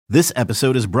This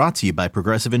episode is brought to you by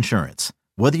Progressive Insurance.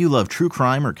 Whether you love true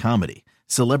crime or comedy,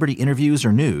 celebrity interviews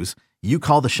or news, you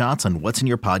call the shots on what's in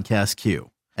your podcast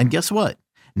queue. And guess what?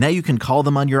 Now you can call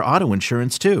them on your auto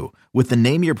insurance too with the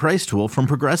Name Your Price tool from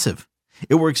Progressive.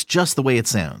 It works just the way it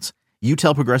sounds. You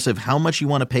tell Progressive how much you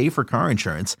want to pay for car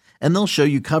insurance, and they'll show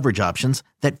you coverage options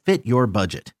that fit your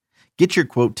budget. Get your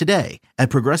quote today at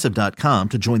Progressive.com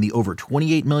to join the over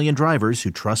 28 million drivers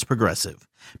who trust Progressive.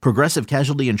 Progressive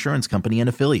Casualty Insurance Company and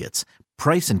Affiliates.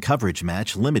 Price and coverage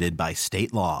match limited by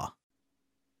state law.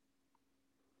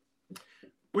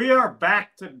 We are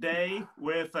back today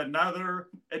with another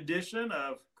edition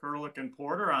of Kurelic and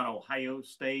Porter on Ohio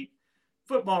State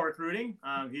football recruiting.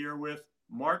 I'm here with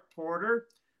Mark Porter,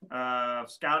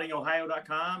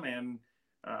 ScoutingOhio.com and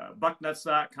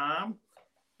Bucknuts.com.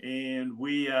 And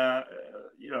we, have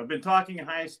been talking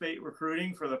Ohio State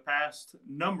recruiting for the past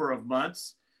number of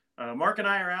months. Mark and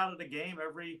I are out at a game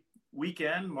every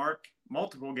weekend. Mark,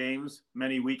 multiple games,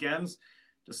 many weekends,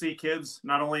 to see kids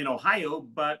not only in Ohio,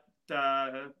 but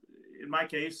in my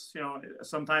case,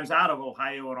 sometimes out of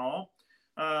Ohio and all.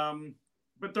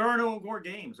 But there are no more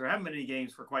games. There haven't been any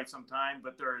games for quite some time,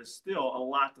 but there is still a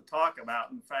lot to talk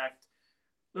about. In fact,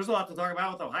 there's a lot to talk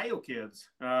about with Ohio kids.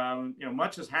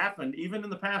 Much has happened even in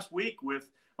the past week with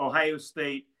Ohio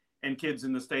State and kids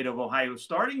in the state of Ohio.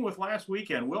 Starting with last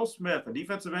weekend, Will Smith, a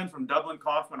defensive end from Dublin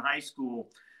Kaufman High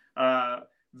School,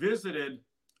 visited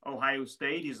Ohio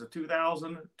State. He's a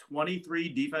 2023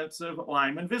 defensive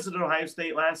lineman. Visited Ohio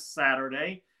State last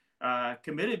Saturday.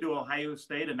 Committed to Ohio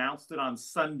State. Announced it on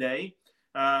Sunday.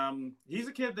 He's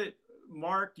a kid that,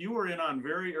 Mark, you were in on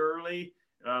very early.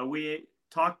 We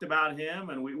talked about him,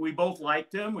 and we both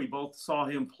liked him. We both saw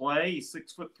him play. He's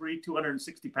 6'3",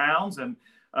 260 pounds, and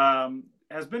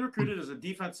has been recruited as a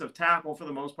defensive tackle for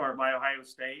the most part by Ohio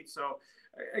State. So,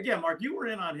 again, Mark, you were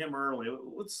in on him early.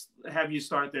 Let's have you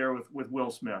start there with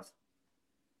Will Smith.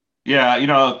 Yeah,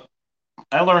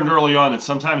 I learned early on that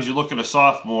sometimes you look at a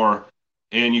sophomore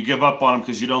and you give up on him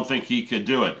because you don't think he could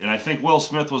do it. And I think Will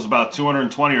Smith was about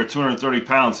 220 or 230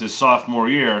 pounds his sophomore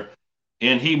year.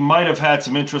 And he might have had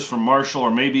some interest from Marshall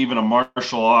or maybe even a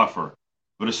Marshall offer.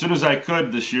 But as soon as I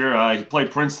could this year, I played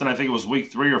Princeton, I think it was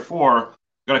week 3 or 4,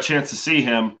 got a chance to see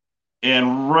him.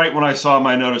 And right when I saw him,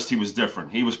 I noticed he was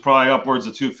different. He was probably upwards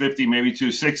of 250, maybe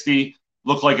 260,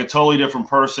 looked like a totally different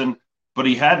person. But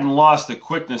he hadn't lost the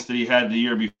quickness that he had the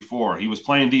year before. He was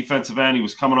playing defensive end. He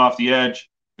was coming off the edge.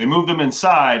 They moved him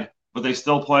inside, but they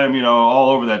still play him,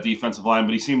 all over that defensive line.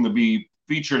 But he seemed to be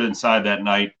featured inside that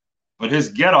night. But his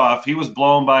get-off, he was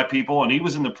blown by people, and he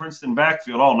was in the Princeton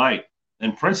backfield all night.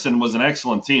 And Princeton was an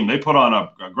excellent team. They put on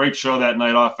a great show that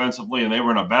night offensively, and they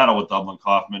were in a battle with Dublin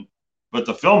Kaufman. But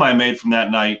the film I made from that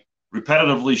night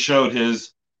repetitively showed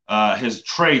his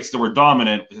traits that were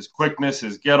dominant, his quickness,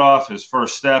 his get-off, his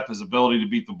first step, his ability to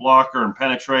beat the blocker and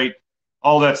penetrate.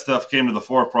 All that stuff came to the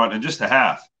forefront in just a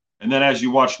half. And then as you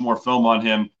watch more film on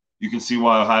him, you can see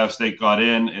why Ohio State got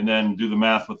in, and then do the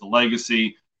math with the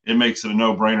legacy. It makes it a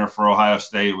no-brainer for Ohio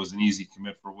State. It was an easy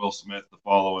commit for Will Smith to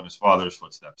follow in his father's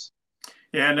footsteps.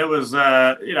 Yeah, and it was,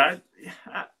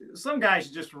 some guys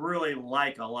you just really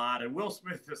like a lot. And Will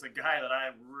Smith is a guy that I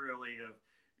really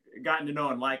have gotten to know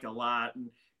and like a lot.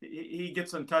 And he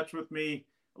gets in touch with me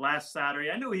last Saturday.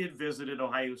 I knew he had visited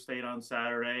Ohio State on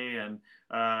Saturday. And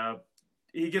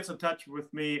he gets in touch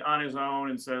with me on his own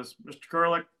and says, Mr.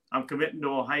 Kurelic, I'm committing to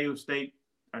Ohio State,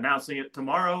 announcing it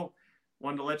tomorrow.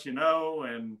 Wanted to let you know,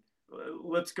 and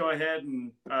let's go ahead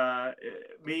and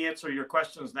me answer your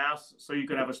questions now so you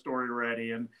can have a story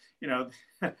ready. And,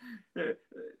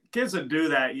 kids that do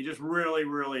that, you just really,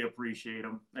 really appreciate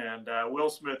them. And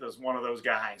Will Smith is one of those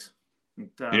guys.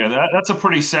 That's a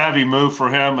pretty savvy move for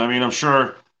him. I mean, I'm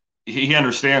sure he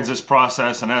understands this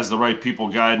process and has the right people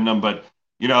guiding him. But,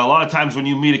 a lot of times when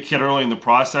you meet a kid early in the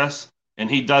process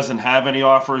and he doesn't have any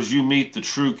offers, you meet the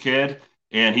true kid.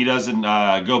 And he doesn't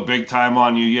go big time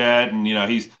on you yet, and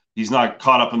he's not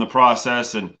caught up in the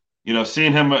process. And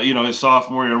seeing him, his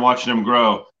sophomore year and watching him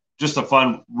grow, just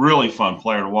a really fun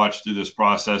player to watch through this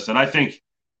process. And I think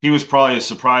he was probably as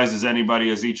surprised as anybody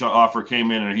as each offer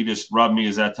came in, and he just rubbed me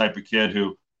as that type of kid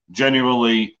who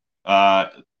genuinely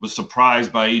was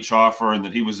surprised by each offer and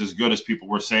that he was as good as people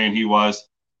were saying he was.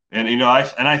 And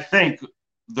I think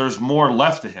there's more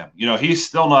left to him. He's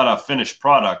still not a finished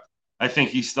product. I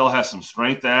think he still has some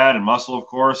strength to add and muscle, of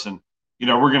course. And,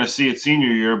 we're going to see it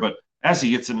senior year. But as he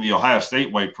gets into the Ohio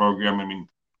State weight program, I mean,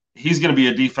 he's going to be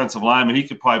a defensive lineman. He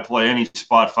could probably play any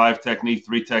spot 5 technique,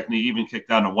 3 technique, even kick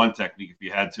down to 1 technique if he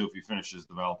had to, if he finishes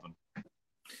developing.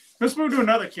 Let's move to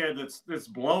another kid that's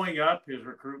blowing up his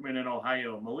recruitment in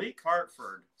Ohio. Malik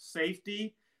Hartford,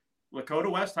 safety,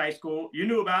 Lakota West High School. You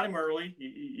knew about him early.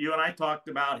 You and I talked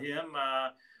about him.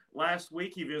 Last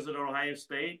week, he visited Ohio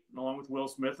State along with Will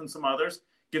Smith and some others.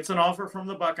 Gets an offer from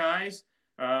the Buckeyes.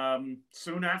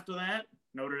 Soon after that,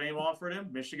 Notre Dame offered him.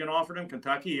 Michigan offered him.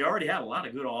 Kentucky. He already had a lot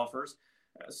of good offers.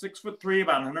 6'3",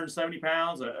 about 170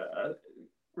 pounds.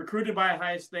 Recruited by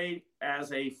Ohio State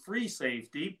as a free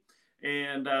safety.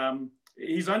 And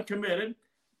he's uncommitted.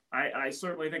 I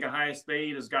certainly think Ohio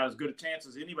State has got as good a chance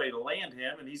as anybody to land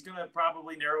him, and he's going to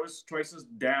probably narrow his choices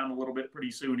down a little bit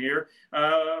pretty soon here.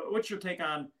 What's your take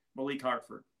on Malik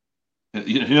Hartford?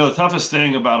 The toughest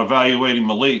thing about evaluating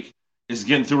Malik is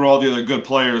getting through all the other good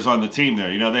players on the team there.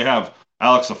 They have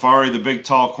Alex Safari, the big,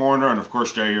 tall corner, and, of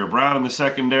course, Jair Brown in the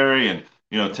secondary, and,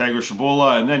 Tager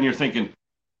Shabula. And then you're thinking,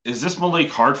 is this Malik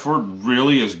Hartford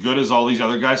really as good as all these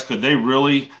other guys? Could they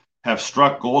really have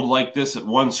struck gold like this at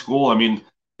one school? I mean,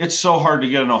 it's so hard to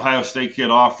get an Ohio State kid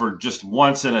offered just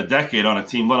once in a decade on a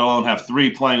team, let alone have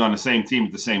three playing on the same team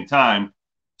at the same time.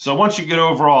 So once you get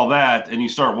over all that and you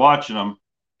start watching him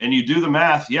and you do the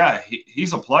math, yeah,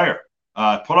 he's a player.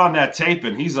 Put on that tape,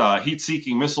 and he's a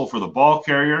heat-seeking missile for the ball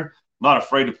carrier, not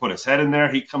afraid to put his head in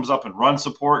there. He comes up in run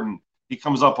support, and he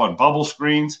comes up on bubble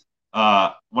screens.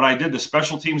 When I did the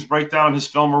special teams breakdown, his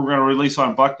film we're going to release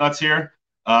on Bucknuts here,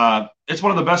 it's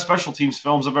one of the best special teams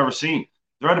films I've ever seen.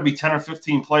 There had to be 10 or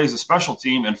 15 plays a special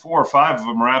team, and 4 or 5 of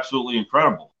them are absolutely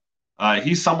incredible.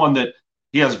 He's someone that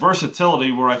he has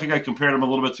versatility, where I think I compared him a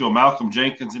little bit to a Malcolm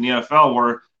Jenkins in the NFL,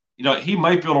 where he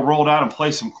might be able to roll down and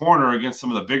play some corner against some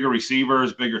of the bigger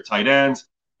receivers, bigger tight ends,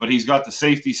 but he's got the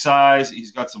safety size.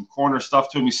 He's got some corner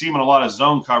stuff to him. You see him in a lot of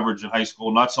zone coverage in high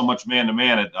school, not so much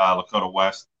man-to-man at Lakota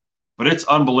West. But it's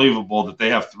unbelievable that they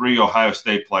have 3 Ohio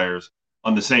State players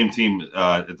on the same team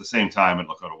at the same time at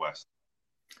Lakota West.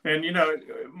 And,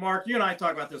 Mark, you and I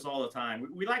talk about this all the time.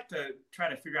 We like to try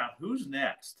to figure out who's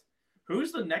next.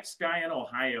 Who's the next guy in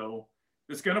Ohio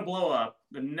that's going to blow up?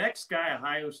 The next guy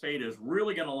Ohio State is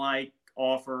really going to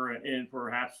offer, and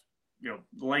perhaps,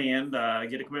 land,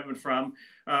 get a commitment from.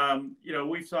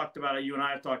 We've talked about it. You and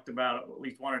I have talked about at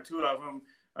least 1 or 2 of them.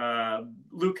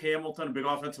 Luke Hamilton, a big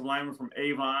offensive lineman from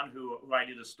Avon, who I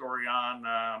did a story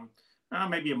on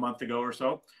maybe a month ago or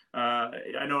so.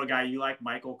 I know a guy you like,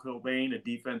 Michael Cobain, a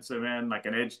defensive end, like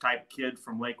an edge-type kid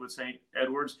from Lakewood St.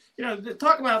 Edwards.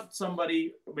 Talk about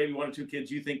somebody, maybe 1 or 2 kids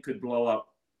you think could blow up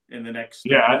in the next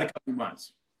couple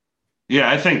months. Yeah,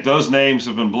 I think those names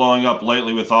have been blowing up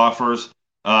lately with offers.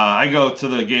 I go to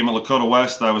the game at Lakota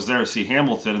West. I was there to see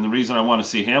Hamilton, and the reason I want to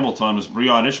see Hamilton was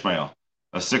Breon Ishmael,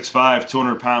 a 6'5",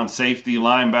 200-pound safety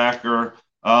linebacker,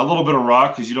 a little bit of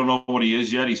rock because you don't know what he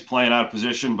is yet. He's playing out of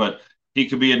position, but he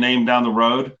could be a name down the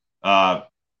road.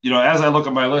 As I look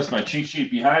at my list, my cheat sheet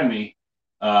behind me,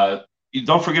 you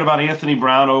don't forget about Anthony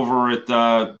Brown over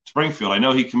at Springfield. I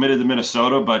know he committed to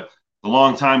Minnesota, but the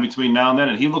long time between now and then,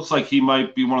 and he looks like he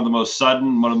might be one of the most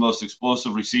sudden, one of the most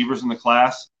explosive receivers in the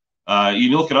class.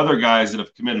 You look at other guys that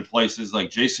have committed places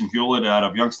like Jason Hewlett out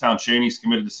of Youngstown Cheney's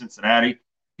committed to Cincinnati.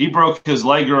 He broke his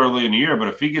leg early in the year, but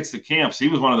if he gets to camps, he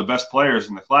was one of the best players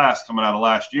in the class coming out of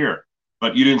last year,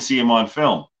 but you didn't see him on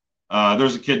film.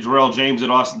 There's a kid, Jarrell James at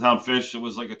Austintown Fish, that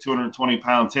was like a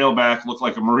 220-pound tailback, looked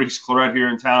like a Maurice Claret here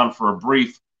in town for a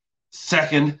brief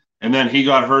second, and then he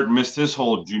got hurt and missed his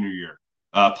whole junior year.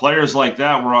 Players like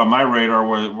that were on my radar.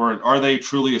 Where are they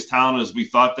truly as talented as we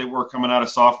thought they were coming out of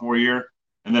sophomore year?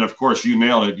 And then, of course, you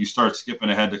nailed it. You start skipping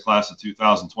ahead to class of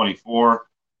 2024,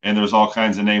 and there's all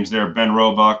kinds of names there. Ben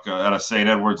Roebuck out of St.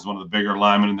 Edwards, one of the bigger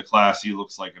linemen in the class. He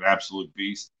looks like an absolute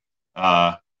beast.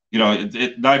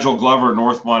 Nigel Glover at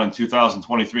Northmont in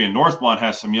 2023, and Northmont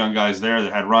has some young guys there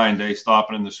that had Ryan Day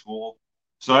stopping in the school.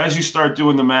 So as you start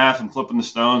doing the math and flipping the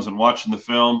stones and watching the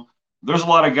film, there's a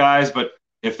lot of guys, but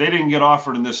if they didn't get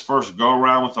offered in this first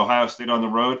go-around with Ohio State on the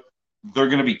road, they're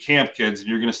going to be camp kids, and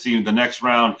you're going to see the next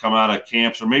round come out of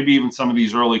camps, or maybe even some of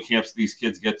these early camps these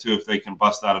kids get to if they can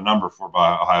bust out a number for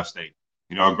Ohio State.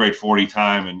 A great 40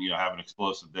 time and, have an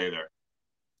explosive day there.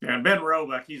 Yeah, and Ben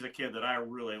Roebuck, he's a kid that I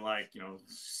really like,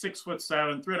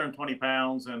 6'7", 320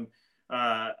 pounds. And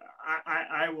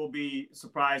I will be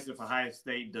surprised if Ohio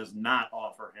State does not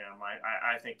offer him.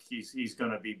 I think he's going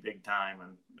to be big time.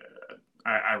 And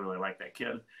I really like that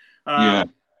kid. Yeah.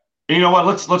 And you know what?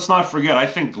 Let's not forget, I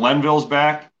think Glenville's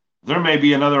back. There may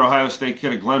be another Ohio State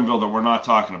kid at Glenville that we're not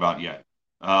talking about yet.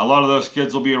 A lot of those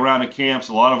kids will be around at camps.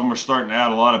 A lot of them are starting to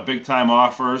add a lot of big-time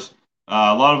offers.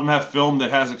 A lot of them have film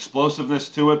that has explosiveness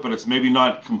to it, but it's maybe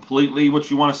not completely what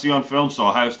you want to see on film, so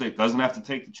Ohio State doesn't have to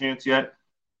take the chance yet.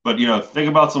 But, think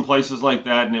about some places like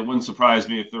that, and it wouldn't surprise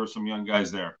me if there were some young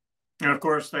guys there. And, of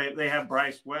course, they have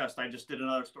Bryce West. I just did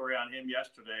another story on him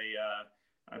yesterday.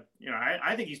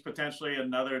 I think he's potentially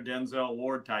another Denzel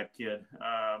Ward type kid.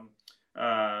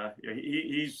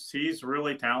 He's a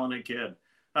really talented kid.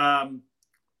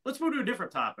 Let's move to a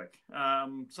different topic.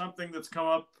 Something that's come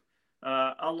up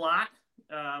a lot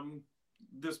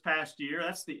this past year.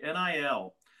 That's the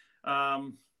NIL.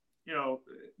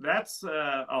 That's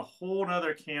a whole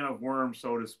other can of worms,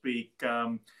 so to speak.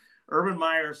 Urban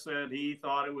Meyer said he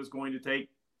thought it was going to take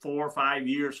 4 or 5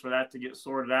 years for that to get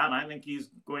sorted out. And I think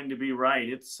he's going to be right.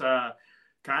 It's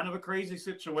kind of a crazy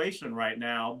situation right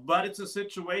now, but it's a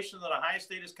situation that Ohio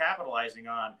State is capitalizing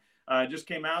on. It just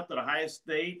came out that Ohio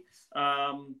State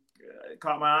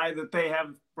caught my eye that they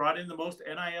have brought in the most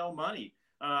NIL money.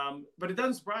 But it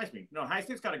doesn't surprise me. Ohio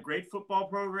State's got a great football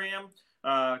program.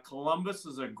 Columbus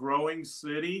is a growing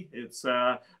city. It's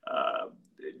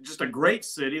just a great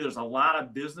city. There's a lot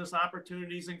of business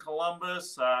opportunities in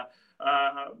Columbus.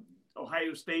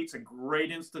 Ohio State's a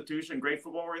great institution, great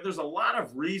football. There's a lot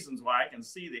of reasons why I can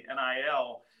see the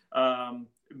NIL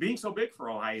being so big for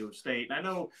Ohio State. And I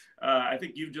know, I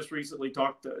think you've just recently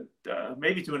talked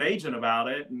maybe to an agent about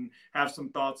it and have some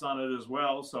thoughts on it as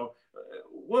well. So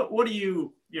what are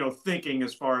you thinking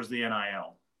as far as the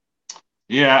NIL?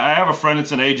 Yeah, I have a friend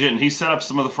that's an agent, and he set up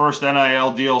some of the first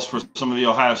NIL deals for some of the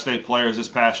Ohio State players this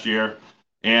past year.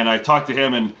 And I talked to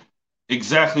him, and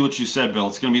exactly what you said, Bill.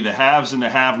 It's going to be the haves and the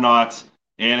have-nots,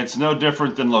 and it's no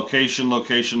different than location.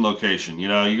 You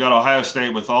got Ohio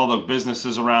State with all the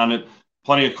businesses around it,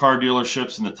 plenty of car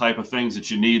dealerships and the type of things that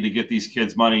you need to get these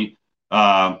kids money.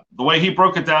 The way he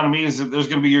broke it down to me is that there's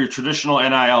going to be your traditional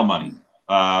NIL money.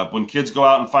 When kids go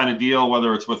out and find a deal,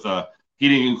 whether it's with a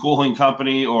heating and cooling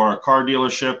company or a car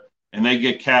dealership, and they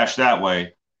get cash that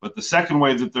way. But the second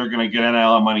way that they're going to get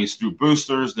NIL money is through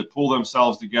boosters that pull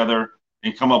themselves together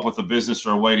and come up with a business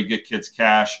or a way to get kids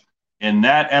cash. And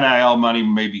that NIL money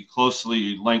may be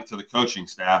closely linked to the coaching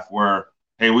staff where,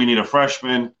 hey, we need a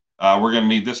freshman. We're going to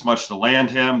need this much to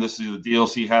land him. This is the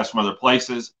deals he has from other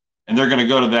places. And they're going to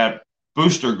go to that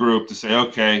booster group to say,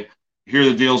 okay, here are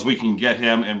the deals we can get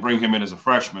him and bring him in as a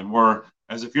freshman.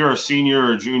 Whereas if you're a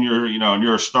senior or junior, and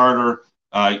you're a starter,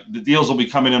 the deals will be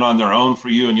coming in on their own for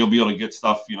you, and you'll be able to get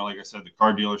stuff, like I said, the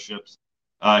car dealerships.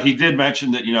 He did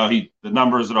mention that, the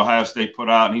numbers that Ohio State put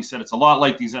out, and he said it's a lot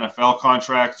like these NFL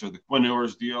contracts, or the Quinn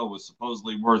Ewers deal was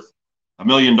supposedly worth $1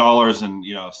 million and,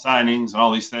 signings and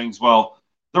all these things. Well,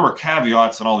 there were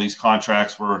caveats in all these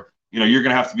contracts where, you're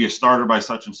going to have to be a starter by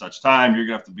such and such time. You're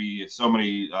going to have to be at so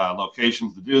many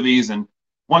locations to do these. And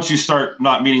once you start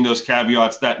not meeting those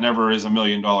caveats, that never is $1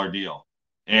 million deal.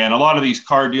 And a lot of these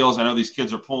car deals, I know these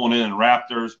kids are pulling in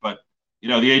Raptors, but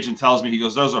the agent tells me, he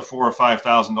goes, those are $4,000 or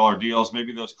 $5,000 deals.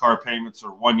 Maybe those car payments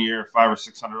are 1 year, $500 or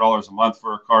 $600 a month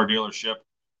for a car dealership,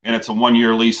 and it's a 1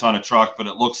 year lease on a truck, but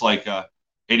it looks like a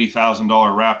 $80,000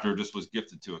 Raptor just was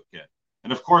gifted to a kid.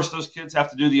 And of course, those kids have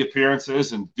to do the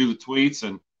appearances and do the tweets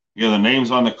and the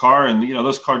names on the car, and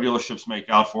those car dealerships make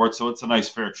out for it. So it's a nice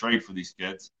fair trade for these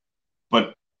kids.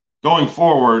 But going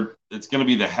forward, it's going to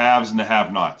be the haves and the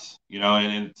have-nots.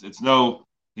 And it's no.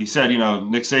 He said,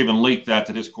 Nick Saban leaked that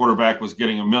his quarterback was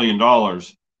getting $1 million.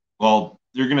 Well,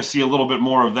 you're going to see a little bit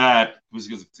more of that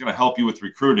because it's going to help you with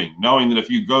recruiting, knowing that if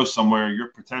you go somewhere, your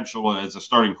potential as a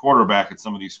starting quarterback at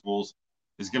some of these schools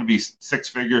is going to be 6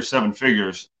 figures, 7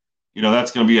 figures.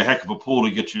 That's going to be a heck of a pool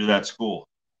to get you to that school.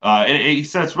 And he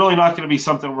said it's really not going to be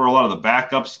something where a lot of the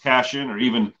backups cash in, or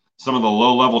even some of the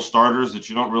low-level starters that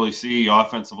you don't really see,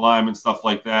 offensive linemen, stuff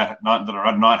like that, that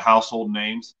are not household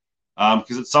names.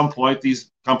 Because at some point, these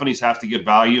companies have to get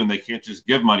value, and they can't just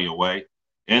give money away.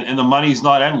 And the money's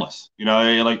not endless.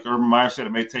 Like Urban Meyer said,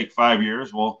 it may take 5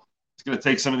 years. Well, it's going to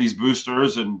take some of these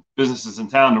boosters and businesses in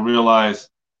town to realize,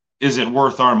 is it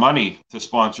worth our money to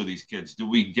sponsor these kids? Do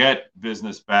we get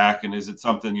business back? And is it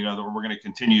something, that we're going to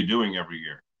continue doing every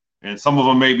year? And some of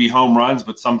them may be home runs,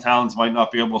 but some towns might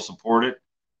not be able to support it.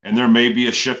 And there may be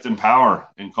a shift in power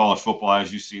in college football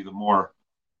as you see the more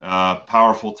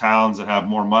powerful towns that have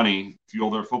more money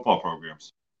fuel their football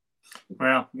programs.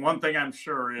 Well, one thing I'm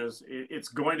sure is it's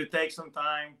going to take some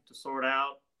time to sort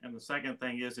out. And the second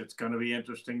thing is it's going to be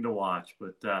interesting to watch.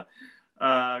 But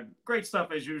great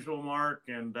stuff as usual, Mark.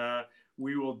 And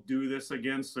we will do this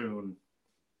again soon.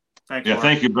 Thanks. Yeah, Mark.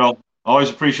 Thank you, Bill.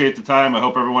 Always appreciate the time. I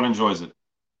hope everyone enjoys it.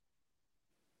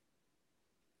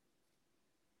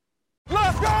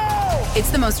 Let's go! It's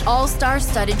the most all-star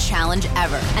studded challenge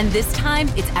ever. And this time,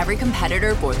 it's every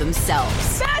competitor for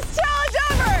themselves. Best challenge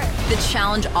ever! The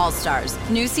Challenge All-Stars.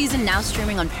 New season now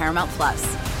streaming on Paramount+.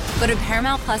 Go to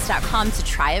ParamountPlus.com to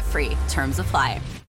try it free. Terms apply.